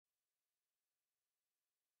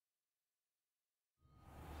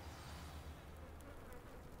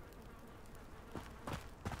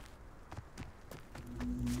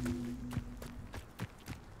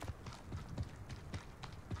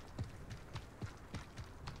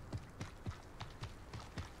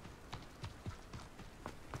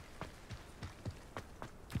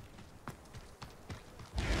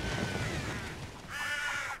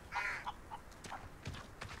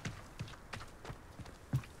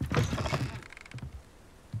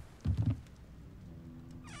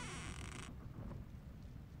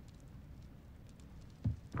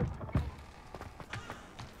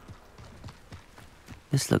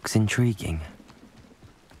This looks intriguing.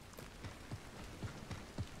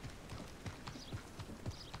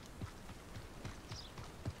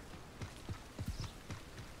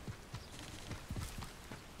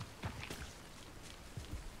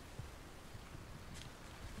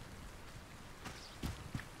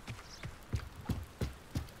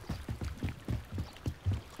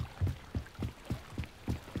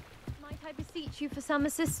 Might I beseech you for some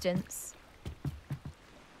assistance?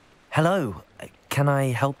 Hello, can I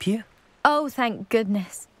help you? Oh, thank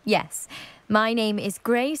goodness. Yes, my name is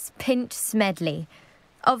Grace Pinch Smedley,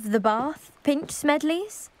 of the Bath Pinch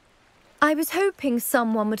Smedleys. I was hoping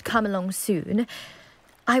someone would come along soon.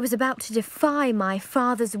 I was about to defy my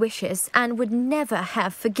father's wishes and would never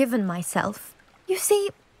have forgiven myself. You see,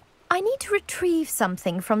 I need to retrieve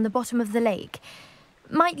something from the bottom of the lake.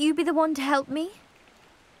 Might you be the one to help me?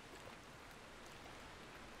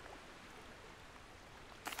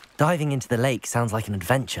 Diving into the lake sounds like an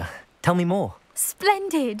adventure. Tell me more.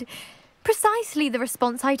 Splendid! Precisely the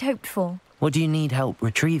response I'd hoped for. What do you need help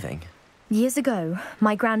retrieving? Years ago,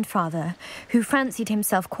 my grandfather, who fancied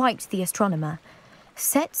himself quite the astronomer,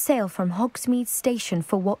 set sail from Hogsmeade Station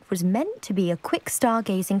for what was meant to be a quick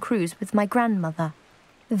stargazing cruise with my grandmother.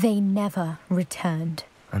 They never returned.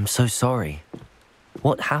 I'm so sorry.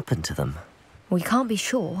 What happened to them? We can't be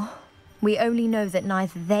sure. We only know that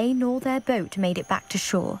neither they nor their boat made it back to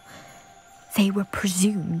shore. They were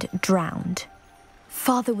presumed drowned.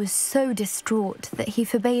 Father was so distraught that he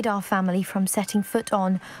forbade our family from setting foot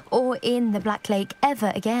on or in the Black Lake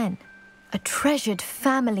ever again. A treasured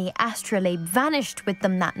family astrolabe vanished with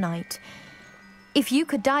them that night. If you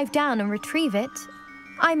could dive down and retrieve it,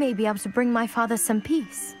 I may be able to bring my father some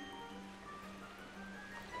peace.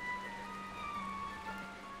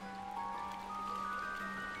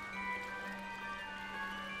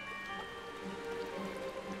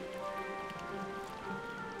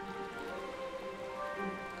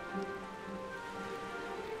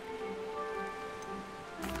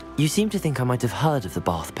 You seem to think I might have heard of the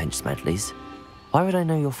Bath Pinch Smedleys. Why would I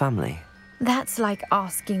know your family? That's like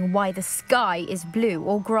asking why the sky is blue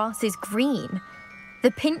or grass is green.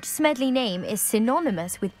 The Pinch Smedley name is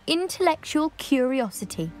synonymous with intellectual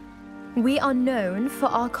curiosity. We are known for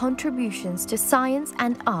our contributions to science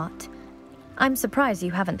and art. I'm surprised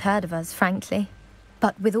you haven't heard of us, frankly.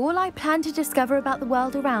 But with all I plan to discover about the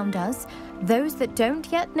world around us, those that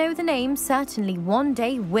don't yet know the name certainly one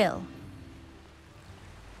day will.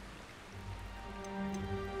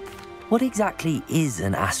 What exactly is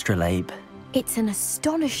an astrolabe? It's an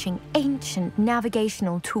astonishing ancient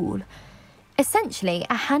navigational tool, essentially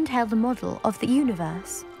a handheld model of the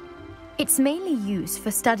universe. It's mainly used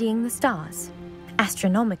for studying the stars,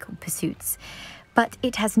 astronomical pursuits, but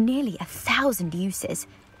it has nearly 1,000 uses.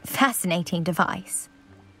 Fascinating device.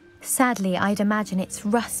 Sadly, I'd imagine it's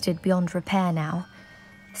rusted beyond repair now.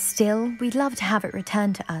 Still, we'd love to have it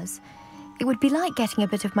returned to us. It would be like getting a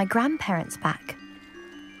bit of my grandparents back.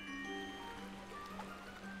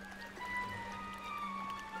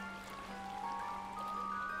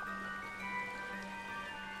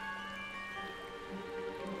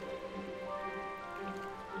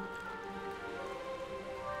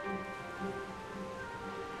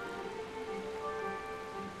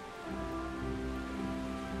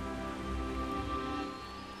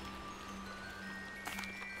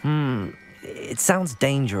 It sounds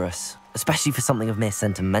dangerous, especially for something of mere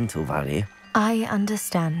sentimental value. I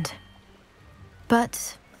understand.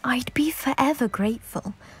 But I'd be forever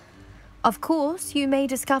grateful. Of course, you may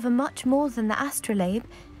discover much more than the astrolabe.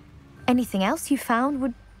 Anything else you found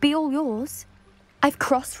would be all yours. I've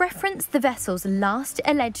cross-referenced the vessel's last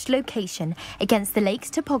alleged location against the lake's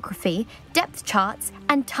topography, depth charts,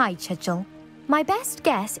 and tide schedule. My best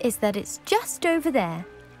guess is that it's just over there,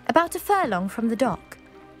 about a furlong from the dock.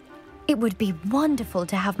 It would be wonderful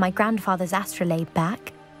to have my grandfather's astrolabe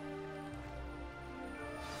back.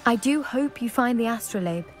 I do hope you find the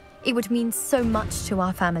astrolabe. It would mean so much to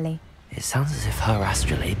our family. It sounds as if her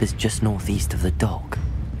astrolabe is just northeast of the dock.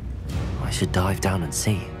 I should dive down and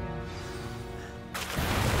see.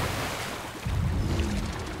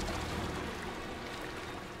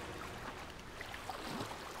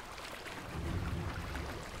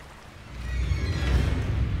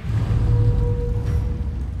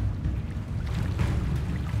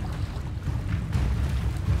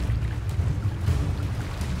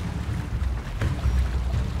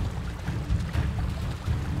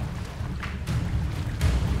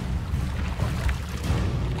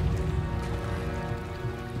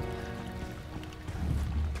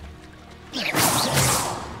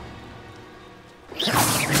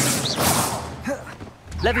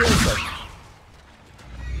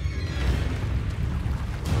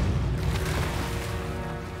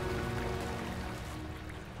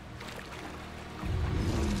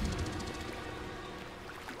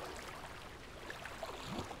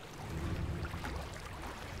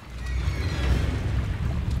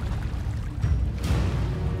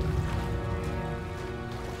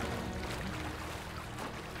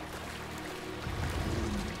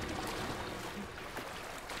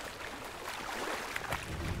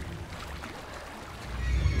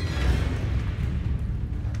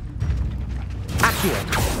 here.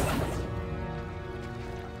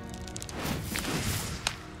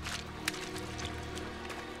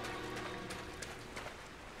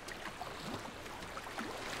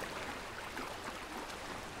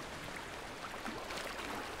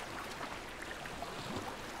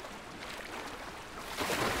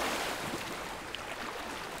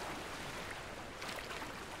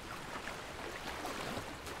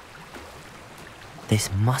 This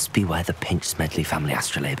must be where the Pinch Smedley family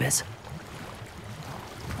astrolabe is.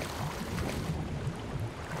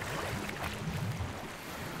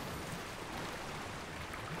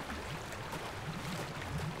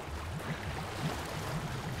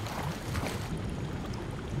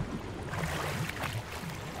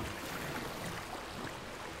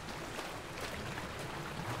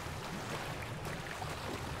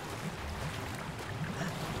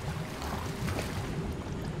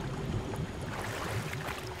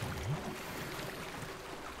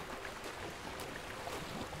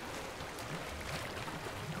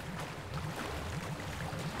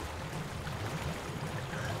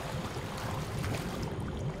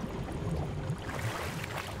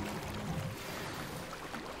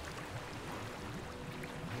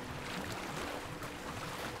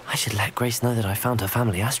 I should let Grace know that I found her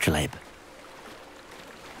family astrolabe.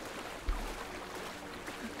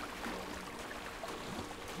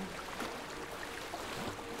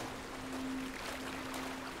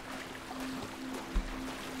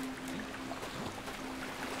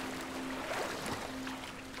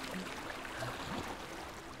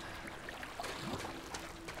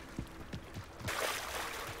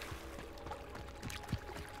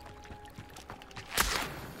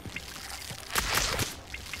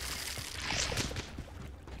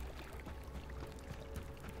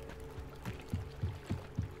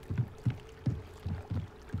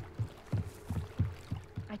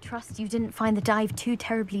 I trust you didn't find the dive too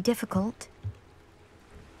terribly difficult.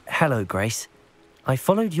 Hello, Grace. I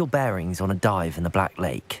followed your bearings on a dive in the Black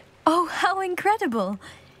Lake. Oh, how incredible!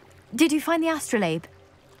 Did you find the astrolabe?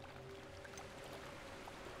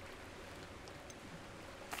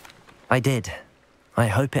 I did. I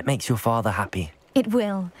hope it makes your father happy. It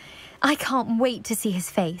will. I can't wait to see his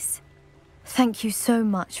face. Thank you so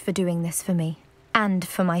much for doing this for me, and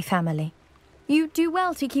for my family. You do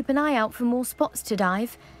well to keep an eye out for more spots to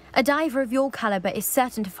dive. A diver of your caliber is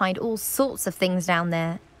certain to find all sorts of things down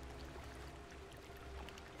there.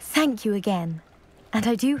 Thank you again. And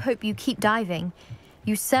I do hope you keep diving.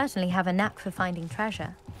 You certainly have a knack for finding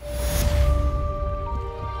treasure.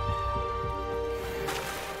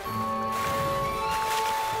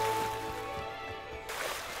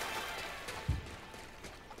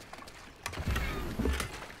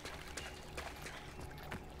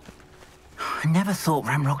 I never thought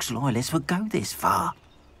Ramrock's loyalists would go this far.